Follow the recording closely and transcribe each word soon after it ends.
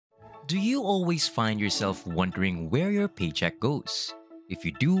Do you always find yourself wondering where your paycheck goes? If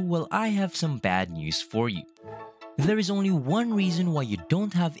you do, well, I have some bad news for you. There is only one reason why you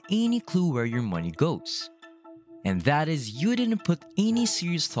don't have any clue where your money goes. And that is you didn't put any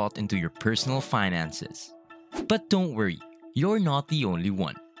serious thought into your personal finances. But don't worry, you're not the only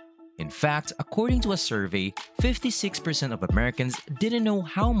one. In fact, according to a survey, 56% of Americans didn't know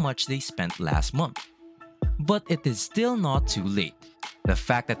how much they spent last month. But it is still not too late. The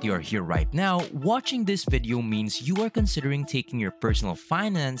fact that you are here right now watching this video means you are considering taking your personal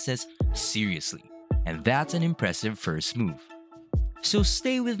finances seriously. And that's an impressive first move. So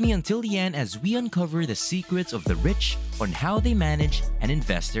stay with me until the end as we uncover the secrets of the rich on how they manage and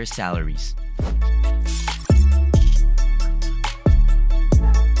invest their salaries.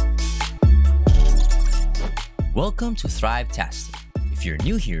 Welcome to Thrivetastic. If you're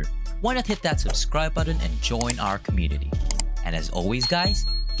new here, why not hit that subscribe button and join our community? And as always guys,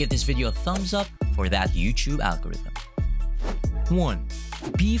 give this video a thumbs up for that YouTube algorithm. 1.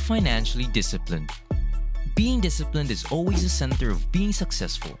 Be financially disciplined. Being disciplined is always the center of being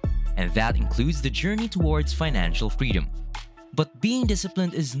successful, and that includes the journey towards financial freedom. But being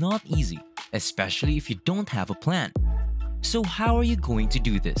disciplined is not easy, especially if you don't have a plan. So how are you going to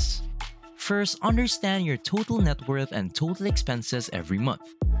do this? First, understand your total net worth and total expenses every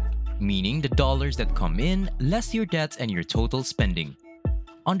month, meaning the dollars that come in less your debts and your total spending.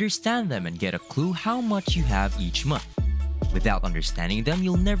 Understand them and get a clue how much you have each month. Without understanding them,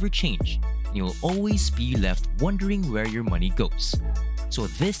 you'll never change, and you'll always be left wondering where your money goes. So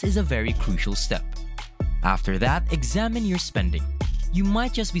this is a very crucial step. After that, examine your spending. You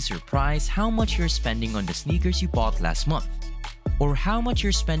might just be surprised how much you're spending on the sneakers you bought last month, or how much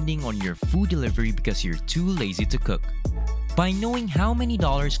you're spending on your food delivery because you're too lazy to cook. By knowing how many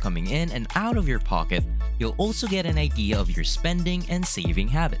dollars coming in and out of your pocket, you'll also get an idea of your spending and saving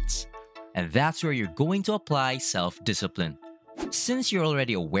habits. And that's where you're going to apply self-discipline. Since you're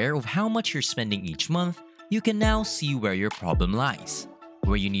already aware of how much you're spending each month, you can now see where your problem lies,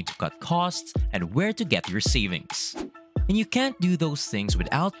 where you need to cut costs, and where to get your savings. And you can't do those things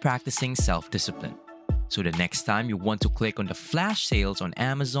without practicing self-discipline. So the next time you want to click on the flash sales on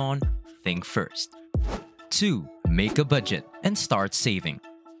Amazon, think first. 2. Make a budget and start saving.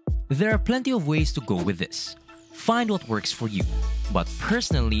 There are plenty of ways to go with this. Find what works for you. But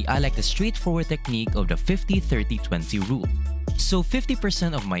personally, I like the straightforward technique of the 50-30-20 rule. So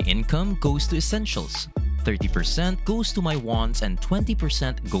 50% of my income goes to essentials, 30% goes to my wants, and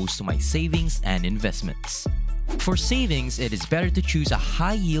 20% goes to my savings and investments. For savings, it is better to choose a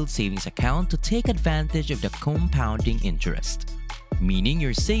high-yield savings account to take advantage of the compounding interest, meaning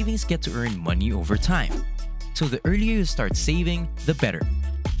your savings get to earn money over time. So the earlier you start saving, the better.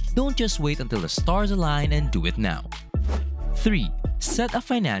 Don't just wait until the stars align and do it now. 3. Set a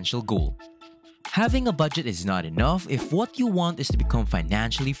financial goal. Having a budget is not enough if what you want is to become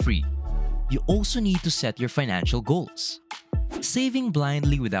financially free. You also need to set your financial goals. Saving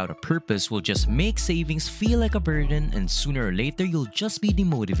blindly without a purpose will just make savings feel like a burden, and sooner or later you'll just be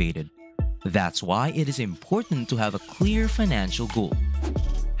demotivated. That's why it is important to have a clear financial goal.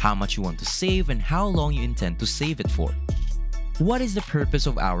 How much you want to save and how long you intend to save it for. What is the purpose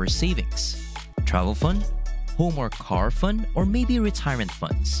of our savings? Travel fund, home or car fund, or maybe retirement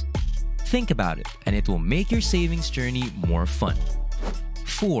funds? Think about it, and it will make your savings journey more fun.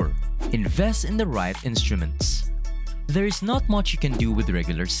 4. Invest in the right instruments. There is not much you can do with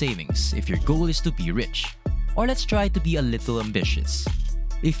regular savings if your goal is to be rich. Or let's try to be a little ambitious.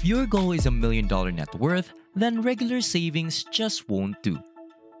 If your goal is $1 million net worth, then regular savings just won't do.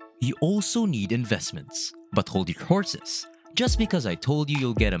 You also need investments. But hold your horses. Just because I told you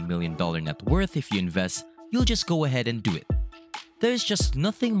you'll get $1 million net worth if you invest, you'll just go ahead and do it. There's just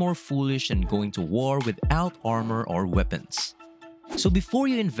nothing more foolish than going to war without armor or weapons. So before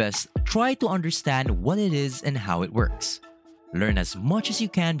you invest, try to understand what it is and how it works. Learn as much as you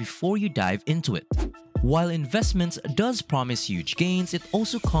can before you dive into it. While investments does promise huge gains, it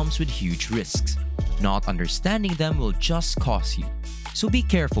also comes with huge risks. Not understanding them will just cost you. So be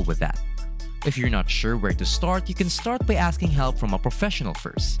careful with that. If you're not sure where to start, you can start by asking help from a professional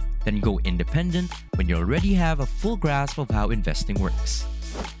first. Then go independent when you already have a full grasp of how investing works.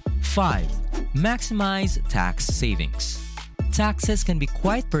 5. Maximize tax savings. Taxes can be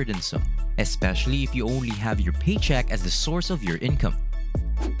quite burdensome, especially if you only have your paycheck as the source of your income.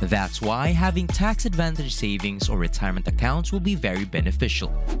 That's why having tax-advantaged savings or retirement accounts will be very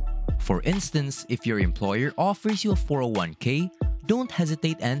beneficial. For instance, if your employer offers you a 401k, don't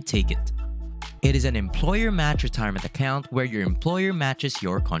hesitate and take it. It is an employer-matched retirement account where your employer matches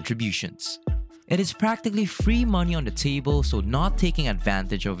your contributions. It is practically free money on the table, so not taking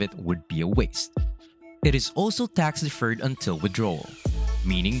advantage of it would be a waste. It is also tax deferred until withdrawal,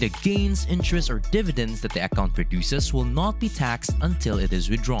 meaning the gains, interest, or dividends that the account produces will not be taxed until it is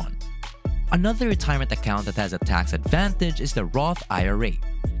withdrawn. Another retirement account that has a tax advantage is the Roth IRA.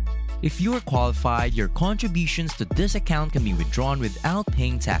 If you are qualified, your contributions to this account can be withdrawn without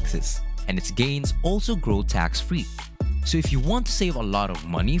paying taxes, and its gains also grow tax-free. So if you want to save a lot of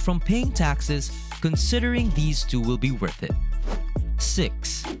money from paying taxes, considering these two will be worth it.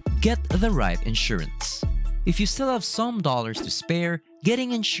 6. Get the right insurance. If you still have some dollars to spare,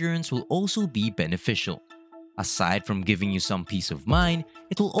 getting insurance will also be beneficial. Aside from giving you some peace of mind,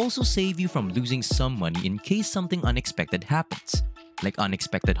 it will also save you from losing some money in case something unexpected happens, like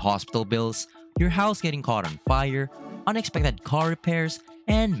unexpected hospital bills, your house getting caught on fire, unexpected car repairs,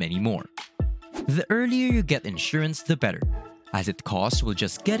 and many more. The earlier you get insurance, the better, as its costs will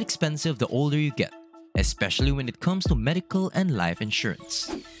just get expensive the older you get, especially when it comes to medical and life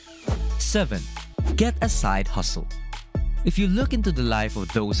insurance. 7. Get a side hustle. If you look into the life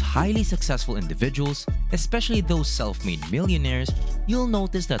of those highly successful individuals, especially those self-made millionaires, you'll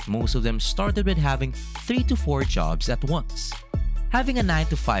notice that most of them started with having 3 to 4 jobs at once. Having a 9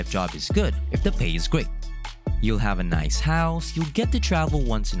 to 5 job is good if the pay is great. You'll have a nice house, you'll get to travel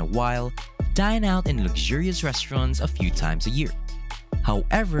once in a while, dine out in luxurious restaurants a few times a year.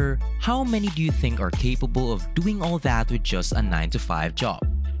 However, how many do you think are capable of doing all that with just a 9 to 5 job?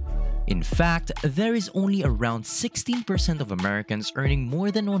 In fact, there is only around 16% of Americans earning more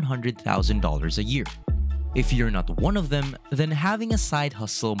than $100,000 a year. If you're not one of them, then having a side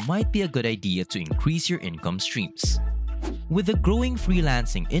hustle might be a good idea to increase your income streams. With the growing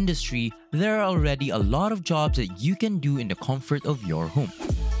freelancing industry, there are already a lot of jobs that you can do in the comfort of your home.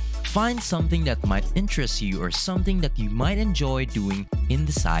 Find something that might interest you or something that you might enjoy doing in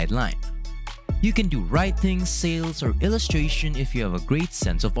the sideline. You can do writing, sales, or illustration if you have a great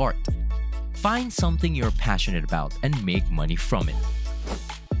sense of art. Find something you're passionate about and make money from it.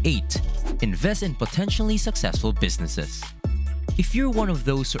 8. Invest in potentially successful businesses. If you're one of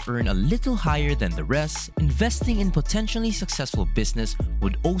those who earn a little higher than the rest, investing in potentially successful business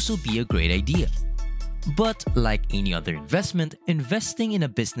would also be a great idea. But like any other investment, investing in a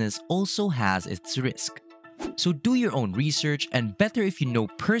business also has its risk. So do your own research, and better if you know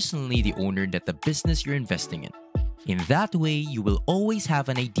personally the owner that the business you're investing in. In that way, you will always have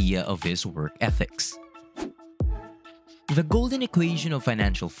an idea of his work ethics. The golden equation of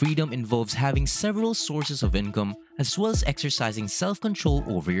financial freedom involves having several sources of income as well as exercising self-control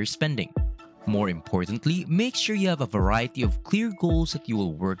over your spending. More importantly, make sure you have a variety of clear goals that you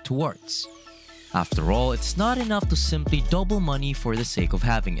will work towards. After all, it's not enough to simply double money for the sake of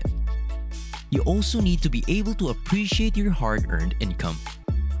having it. You also need to be able to appreciate your hard-earned income.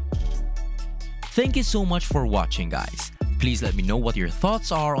 Thank you so much for watching, guys. Please let me know what your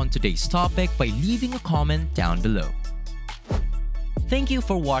thoughts are on today's topic by leaving a comment down below. Thank you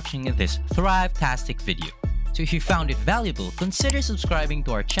for watching this Thrivetastic video. So if you found it valuable, consider subscribing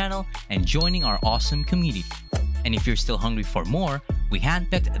to our channel and joining our awesome community. And if you're still hungry for more, we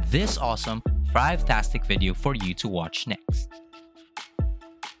handpicked this awesome Thrivetastic video for you to watch next.